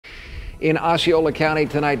In Osceola County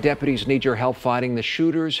tonight, deputies need your help finding the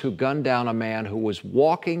shooters who gunned down a man who was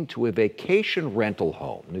walking to a vacation rental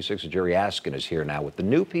home. News 6's Jerry Askin is here now with the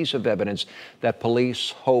new piece of evidence that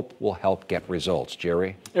police hope will help get results.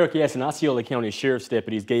 Jerry? Eric, yes, and Osceola County Sheriff's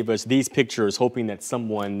deputies gave us these pictures hoping that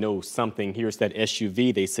someone knows something. Here's that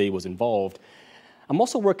SUV they say was involved. I'm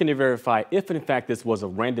also working to verify if in fact this was a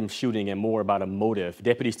random shooting and more about a motive.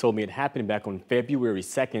 Deputies told me it happened back on February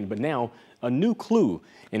 2nd, but now a new clue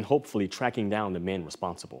in hopefully tracking down the men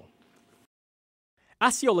responsible.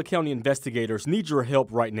 Osceola County investigators need your help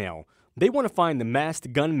right now. They want to find the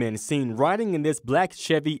masked gunman seen riding in this black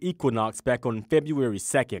Chevy Equinox back on February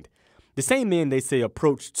 2nd. The same men they say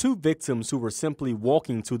approached two victims who were simply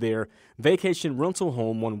walking to their vacation rental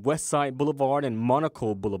home on Westside Boulevard and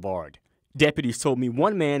Monaco Boulevard. Deputies told me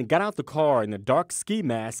one man got out the car in a dark ski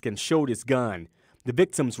mask and showed his gun. The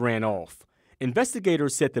victims ran off.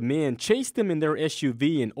 Investigators said the men chased them in their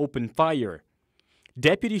SUV and opened fire.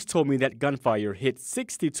 Deputies told me that gunfire hit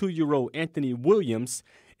 62-year-old Anthony Williams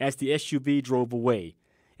as the SUV drove away,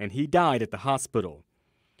 and he died at the hospital.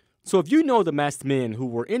 So if you know the masked men who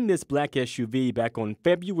were in this black SUV back on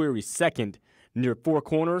February 2nd near Four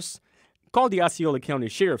Corners, call the Osceola County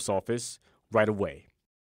Sheriff's Office right away.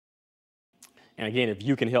 And again, if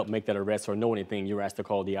you can help make that arrest or know anything, you're asked to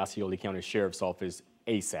call the Osceola County Sheriff's Office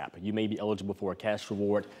ASAP. You may be eligible for a cash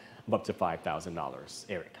reward of up to $5,000.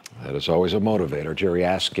 Eric. That is always a motivator. Jerry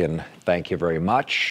Askin, thank you very much.